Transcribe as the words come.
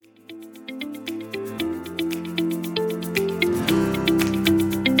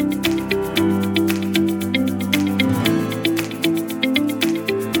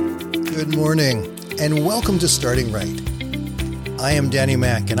and welcome to Starting Right. I am Danny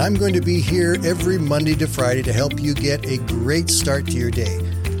Mack, and I'm going to be here every Monday to Friday to help you get a great start to your day.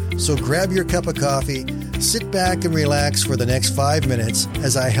 So grab your cup of coffee, sit back and relax for the next 5 minutes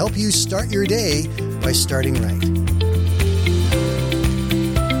as I help you start your day by starting right.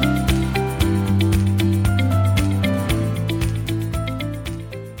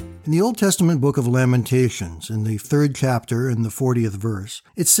 In the Old Testament book of Lamentations, in the 3rd chapter and the 40th verse,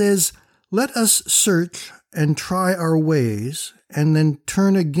 it says, "Let us search and try our ways, and then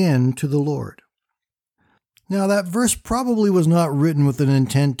turn again to the Lord." Now, that verse probably was not written with an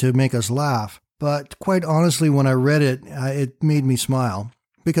intent to make us laugh, but quite honestly, when I read it, it made me smile.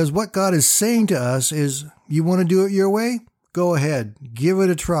 Because what God is saying to us is, you want to do it your way? Go ahead, give it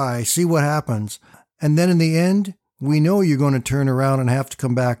a try, see what happens. And then in the end, we know you're going to turn around and have to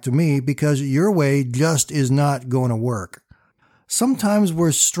come back to me because your way just is not going to work. Sometimes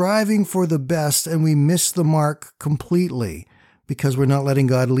we're striving for the best and we miss the mark completely because we're not letting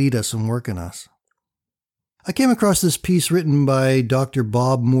God lead us and work in us. I came across this piece written by Dr.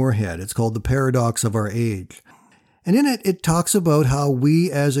 Bob Moorhead. It's called The Paradox of Our Age. And in it, it talks about how we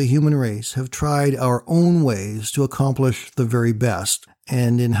as a human race have tried our own ways to accomplish the very best,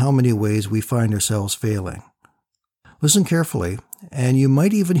 and in how many ways we find ourselves failing. Listen carefully, and you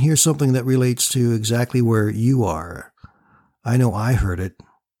might even hear something that relates to exactly where you are. I know I heard it.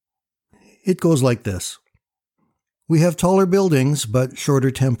 It goes like this. We have taller buildings, but shorter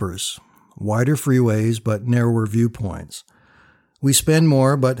tempers. Wider freeways, but narrower viewpoints. We spend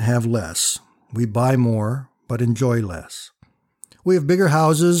more, but have less. We buy more, but enjoy less. We have bigger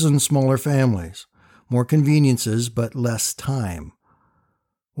houses and smaller families. More conveniences, but less time.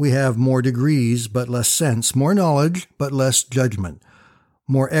 We have more degrees, but less sense. More knowledge, but less judgment.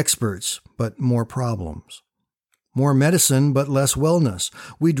 More experts, but more problems. More medicine, but less wellness.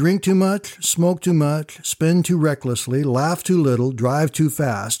 We drink too much, smoke too much, spend too recklessly, laugh too little, drive too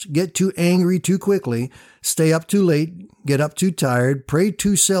fast, get too angry too quickly, stay up too late, get up too tired, pray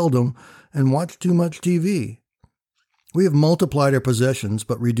too seldom, and watch too much TV. We have multiplied our possessions,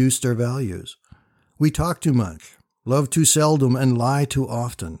 but reduced our values. We talk too much, love too seldom, and lie too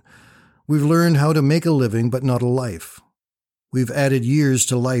often. We've learned how to make a living, but not a life. We've added years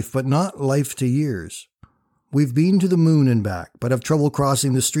to life, but not life to years. We've been to the moon and back, but have trouble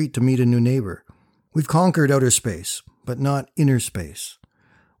crossing the street to meet a new neighbor. We've conquered outer space, but not inner space.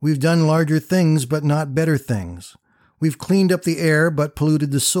 We've done larger things, but not better things. We've cleaned up the air, but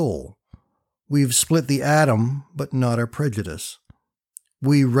polluted the soul. We've split the atom, but not our prejudice.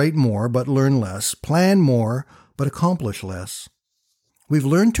 We write more, but learn less, plan more, but accomplish less. We've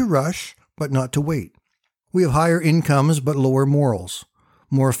learned to rush, but not to wait. We have higher incomes, but lower morals.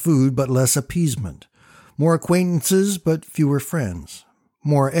 More food, but less appeasement. More acquaintances, but fewer friends.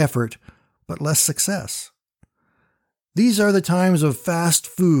 More effort, but less success. These are the times of fast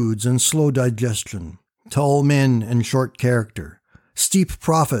foods and slow digestion, tall men and short character, steep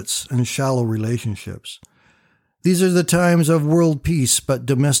profits and shallow relationships. These are the times of world peace, but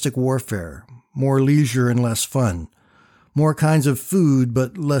domestic warfare, more leisure and less fun, more kinds of food,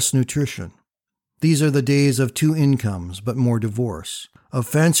 but less nutrition. These are the days of 2 incomes, but more divorce, of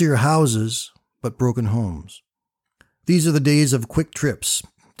fancier houses, but broken homes. These are the days of quick trips,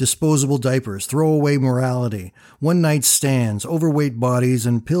 disposable diapers, throwaway morality, one-night stands, overweight bodies,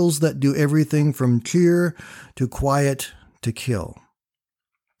 and pills that do everything from cheer to quiet to kill.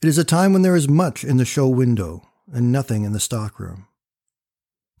 It is a time when there is much in the show window and nothing in the stockroom.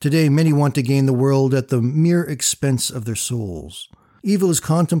 Today, many want to gain the world at the mere expense of their souls. Evil is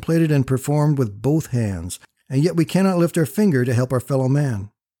contemplated and performed with both hands, and yet we cannot lift our finger to help our fellow man.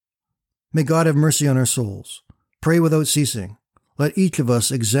 May God have mercy on our souls. Pray without ceasing. Let each of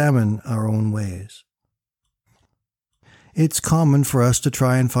us examine our own ways. It's common for us to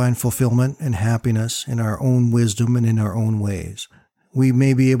try and find fulfillment and happiness in our own wisdom and in our own ways. We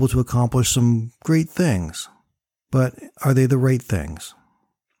may be able to accomplish some great things, but are they the right things?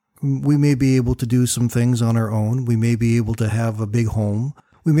 We may be able to do some things on our own. We may be able to have a big home.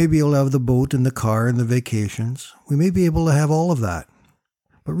 We may be able to have the boat and the car and the vacations. We may be able to have all of that.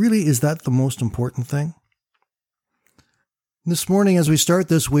 But really, is that the most important thing? This morning, as we start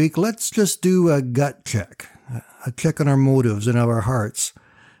this week, let's just do a gut check, a check on our motives and of our hearts,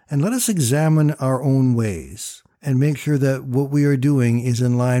 and let us examine our own ways and make sure that what we are doing is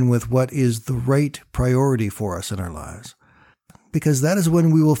in line with what is the right priority for us in our lives. Because that is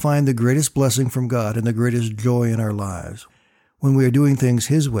when we will find the greatest blessing from God and the greatest joy in our lives, when we are doing things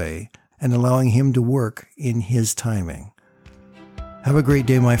His way and allowing Him to work in His timing. Have a great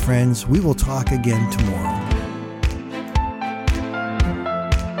day, my friends. We will talk again tomorrow.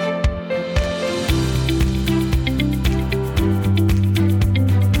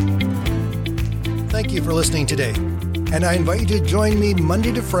 thank you for listening today. And I invite you to join me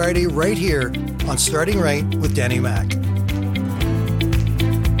Monday to Friday right here on Starting Right with Danny Mac.